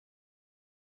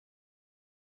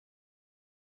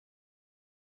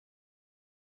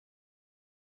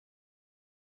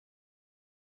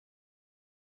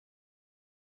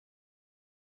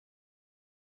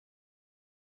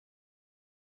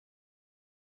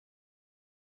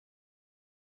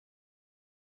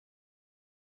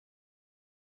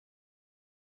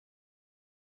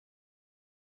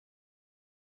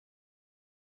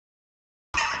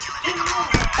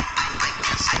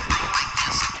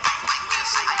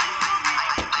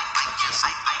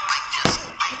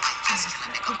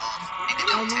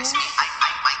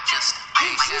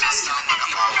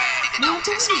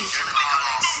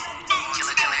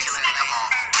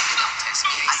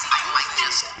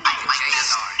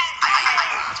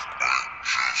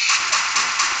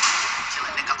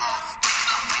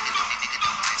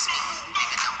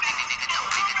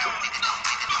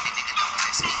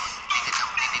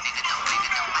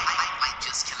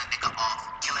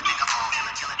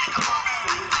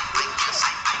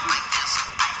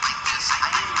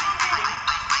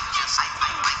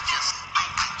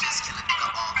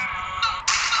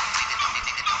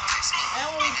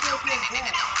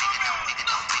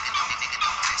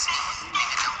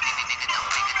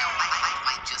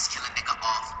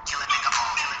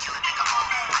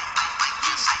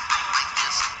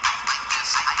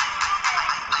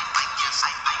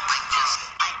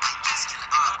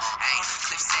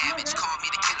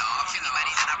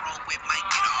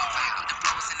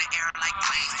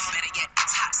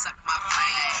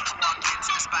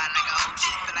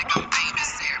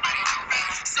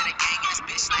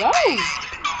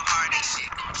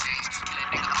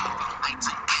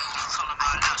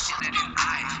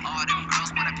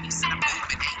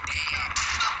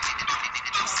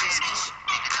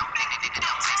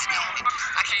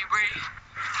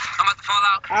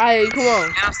Alright, come on.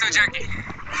 And I'm still jerking.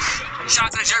 Shout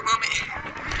out to the jerk movement.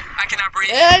 I cannot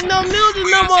breathe. There ain't no music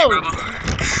no more.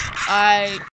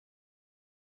 Alright.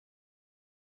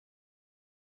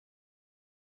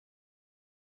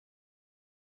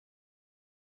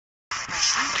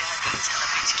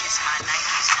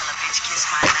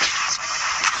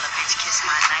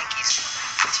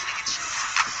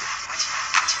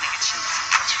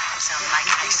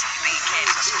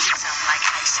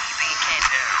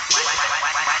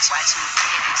 Watch me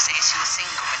with it. Said she was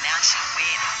single, but now she with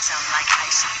it. Something like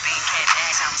icy, big cat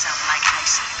ass. Something like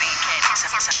icy, big cat ass.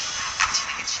 Watch you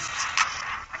nigga choose.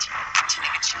 Watch you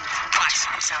nigga choose. Watch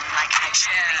something like icy,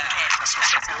 big cat.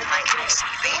 Something like icy,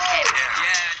 big cat.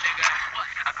 Yeah, nigga.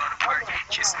 I go to work,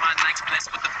 kiss my nights, blessed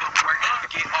with the footwork.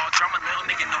 Get all drama, little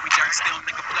nigga know we dirt. Still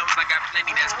nigga flows, I got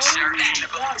plenty, that's for sure.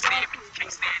 Never understand me, can't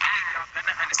stand it. Y'all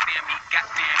gonna understand me,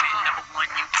 goddamn it. Number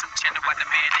one YouTube channel, I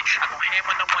demand it. I go ham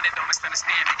when I want it, don't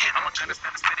misunderstand me. I'm a gunner,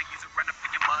 stand a spit, use a runner for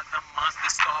your mother.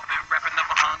 Monster, starving, rapping up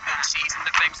a hunger. Cheese and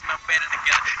the fame smell better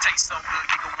together. Taste so good,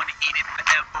 you gon' wanna eat it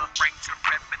forever. Ranger,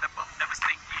 rep in the boat, never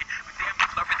sink it. But damn, we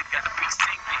flirting together, we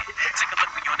sink it. Take a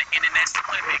look, we on the internet, still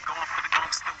in it. Going for the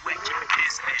gold, still wet, keep it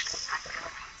business.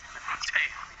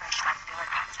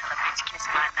 Tell a bitch kiss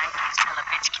my Nikes. Tell a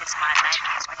bitch kiss my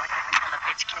Nikes. Tell a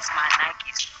bitch kiss my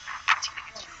Nikes. Watch you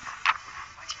nigga choose.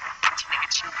 Watch you nigga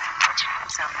choose.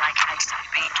 Something like icy,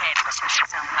 big cat.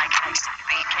 Something like icy,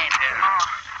 big cat.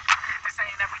 This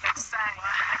ain't everything the same.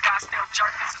 Nigga, I still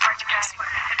jerk, this is Ranger game.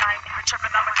 And I ain't even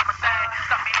tripping, I'ma do my thing.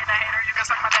 Stop being a hater, you can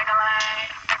suck my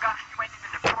dang-a-lang. Nigga, you ain't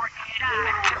even important.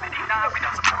 Negativity, nah, we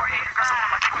don't support it. Girl, so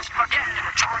my dick when she fucking in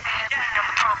the Jordan. Got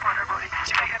the pump on her booty,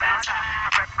 she make it bounce.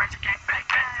 I rep Ranger gang, bang,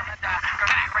 bang, till I die.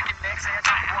 Girl, I ain't breaking necks every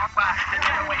time you walk by. And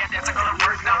get away and dance, I go to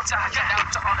work, no time. Shout out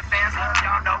to all the fans, love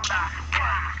y'all know that.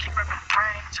 Yeah, keep repping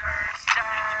Rangers. Yeah,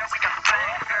 you know we got the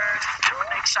bangers. Triple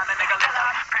Nick, shining nigga lit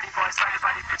up. Pretty boys, like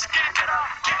these bitches can't get up.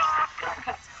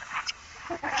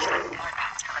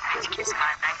 Tell a bitch kiss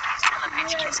my Nikes. Tell a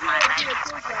bitch kiss my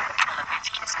Nikes. Tell a bitch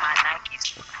kiss my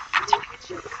Nikes. Watch you nigga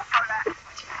choose.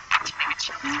 Watch you nigga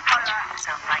choose.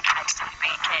 Something like icy,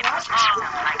 big cat.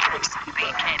 Something like icy,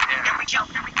 big cat.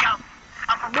 Here we go.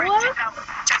 I'm a Ranger now.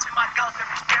 Chasing my goals,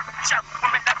 every step of the show.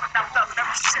 Women that without love,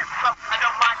 never simple. I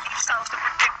don't mind these songs, so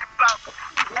predictable.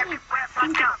 Everywhere I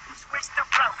go, switch the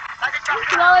flow. Like a drop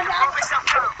down, always so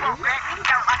cold. Won't back me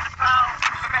down, I suppose.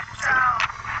 I'm at the zone.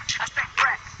 I stay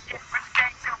fresh. Yeah, rip the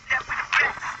gang till death with the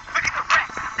best. Look at the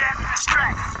rest, they're in the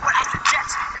stress. What I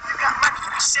suggest, if you got money,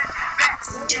 you should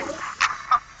invest. Yeah.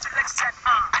 So let's set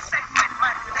on. I say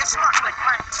money, that's smart like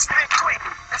money. Spend quick,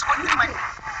 that's what the money.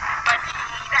 Money,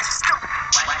 that's stupid.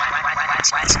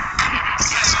 Watch.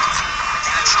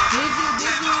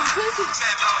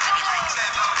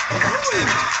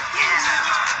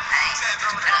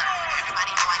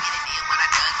 Everybody know I get it in when I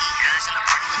dug in. Girls in the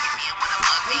party look at me and wanna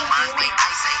mug me. Mine's way I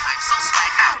say I'm so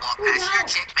swag. I walk past your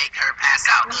chick, make her pass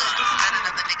out. Let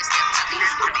another nigga step to me.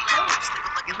 I be that bitch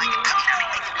slipping looking like a dummy.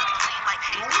 Make it really clean like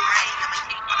 8th grade. I'm a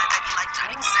king when I make it like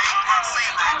Johnny Sane. Say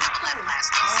a lie, never left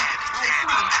lasting savage.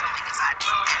 Battle niggas, I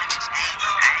do damage.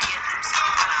 Hey, get through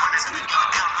something when I'm to the young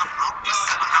now. I'm on this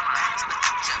summer. I'm back to the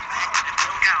future. Back in the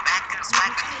building. Back in the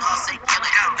swag. You all say kill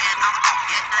it. Man, I'm on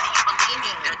it. None of you believe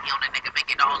me. Dougie on a nigga, make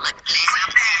it all look clean. I'm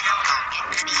bad. I'm gon' get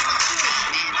none of you believe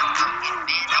me. Man, I'm gon' get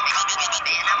man. I'm gon' get none of you believe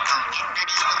me.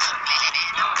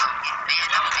 Man, I'm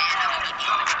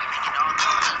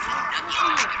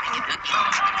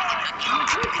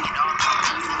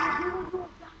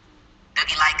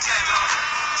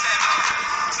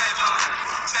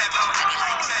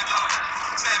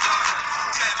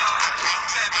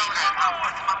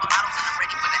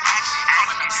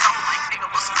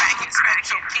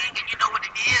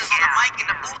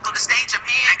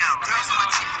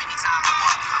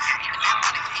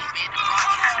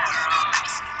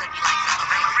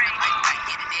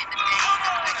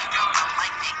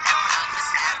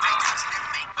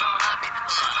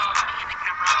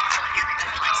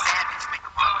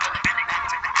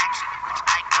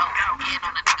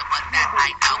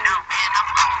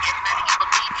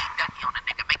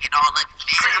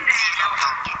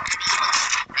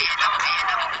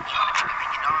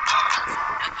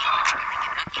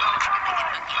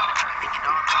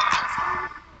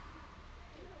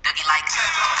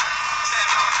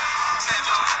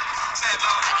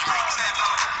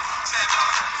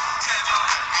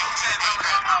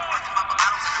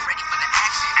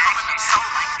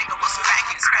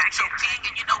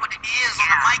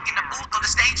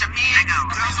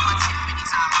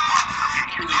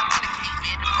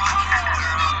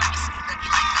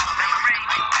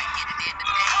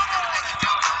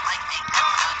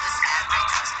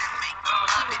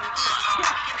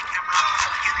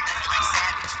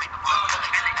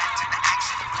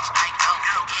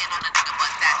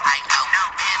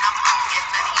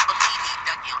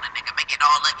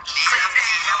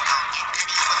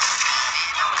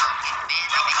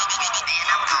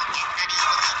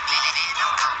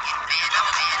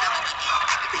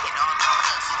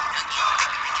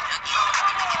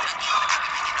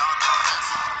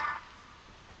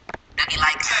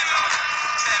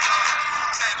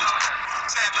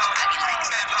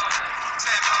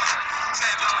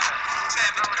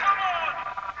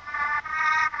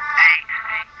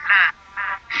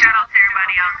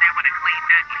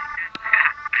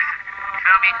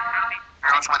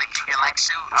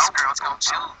choose. Girls gon'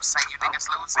 choose. Say you niggas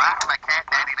lose. Ain't my cat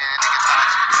daddy, then niggas start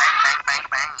you. Bang, bang, bang,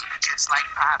 bang. Just like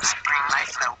pops. Green light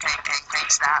flow.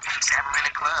 Can't stop. Step in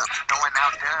the club. Throwing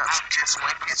out dubs. Just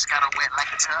went bitch. Got her wet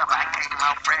like a tub. I came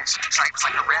out fresh. Stripes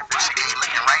like a ref. If she ain't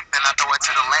looking right, then I throw it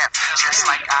to the left. Just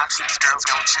like options. Girls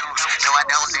gon' choose. No, I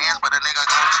don't dance, but a nigga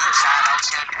gon' choose. Shout out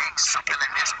your case. I'm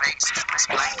feeling this bass.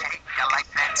 Pussy like cake. I like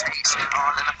that taste.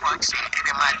 All in the function.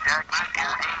 Hitting my ducky.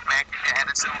 Ain't back. Your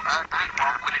attitude ugly.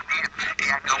 Walk with a dip.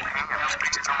 Yeah, I go ham.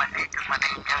 Bitches on my dick, cause my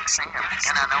name Young Sam.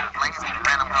 And I don't blame them.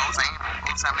 Random hoes aim them.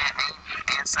 Oops, I'm in Amy.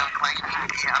 And some claim me.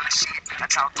 Yeah, I'm the shit. I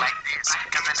talk like this.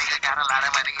 Cause a nigga got a lot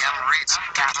of money. I'm rich.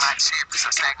 Got my chips. I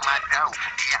stack my dough.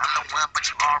 Yeah, I'm the one, but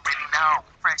you already know.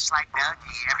 Fresh like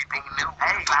Dougie. Everything new.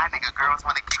 Hey, fly nigga. Girls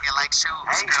wanna kick it like shoes.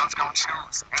 Hey, girls gon'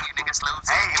 choose. And you niggas lose.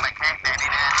 Hey, if I can't daddy,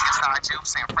 then niggas start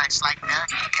juicing. Fresh like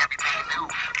Dougie. Everything new.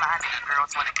 Fly nigga.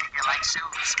 Girls wanna kick it like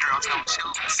shoes. Girls gon'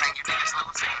 choose. And you niggas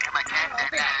losing. If I can't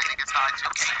daddy, then niggas start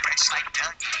juicing. Fresh like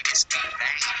Dougie. This beat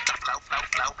bang. The flow.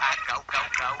 I go.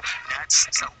 Nuts.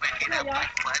 So back it up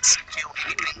like butts. Kill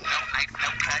anything. No knife, no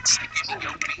cuts. Give me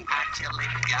your beat. I kill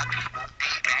it. Yuck. Won't be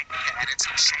back. Your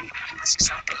attitude shady. Pussy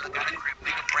so good. Got a grip,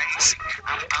 nigga crazy.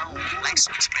 I'm on like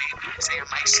switch baby. Say I'm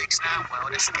like 6'9", well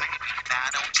that's a baby. Now I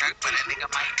don't jerk, but a nigga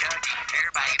might Dougie.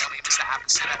 Everybody know me, Mr.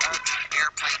 Opposite of ugly.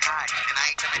 Airplane high, and I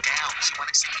ain't coming down. She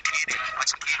wanna see me get it,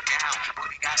 watch me get down.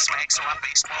 Booty got swag, so I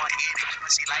baseball hit it.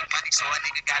 Pussy like money, so a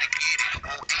nigga gotta get it.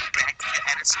 Won't aim back, your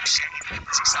attitude shady.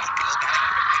 Pussy so good, got a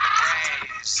grip, nigga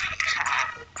crazy.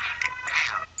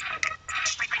 Damn.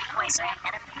 Boy, swag,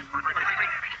 let him be.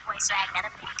 Boy, swag, let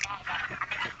him be. I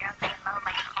make a girl get low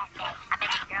like a cat bag. I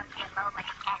make a girl get low like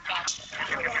a cat bag.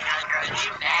 Girl,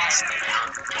 you nasty.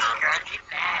 Girl, you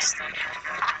nasty. Girl,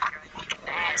 you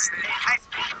nasty.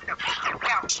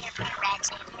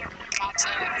 Ratchet.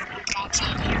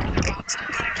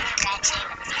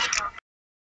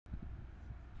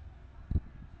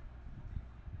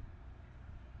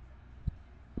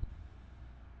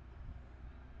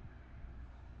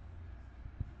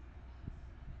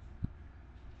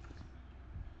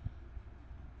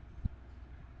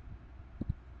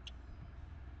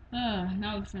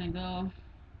 Now we're finna go.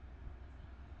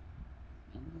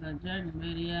 The journey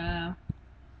video.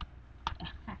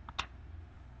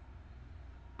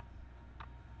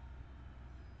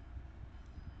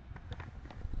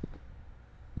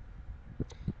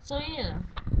 So yeah,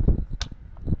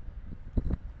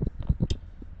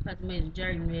 about to make the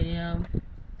journey video.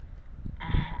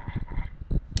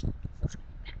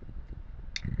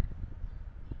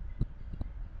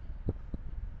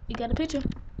 You got a picture?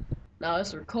 No,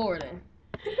 it's recording.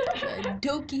 That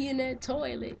dookie in that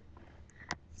toilet.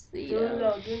 See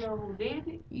that? Do you know who did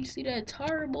it? You see that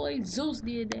tar boy? Zeus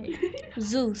did that.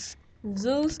 Zeus,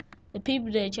 the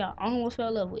people that y'all almost fell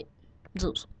in love with.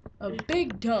 Zeus, a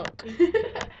big dunk.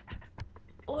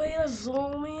 We'll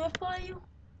zoom in for you.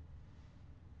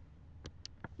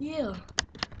 Yeah.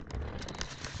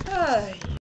 Hey.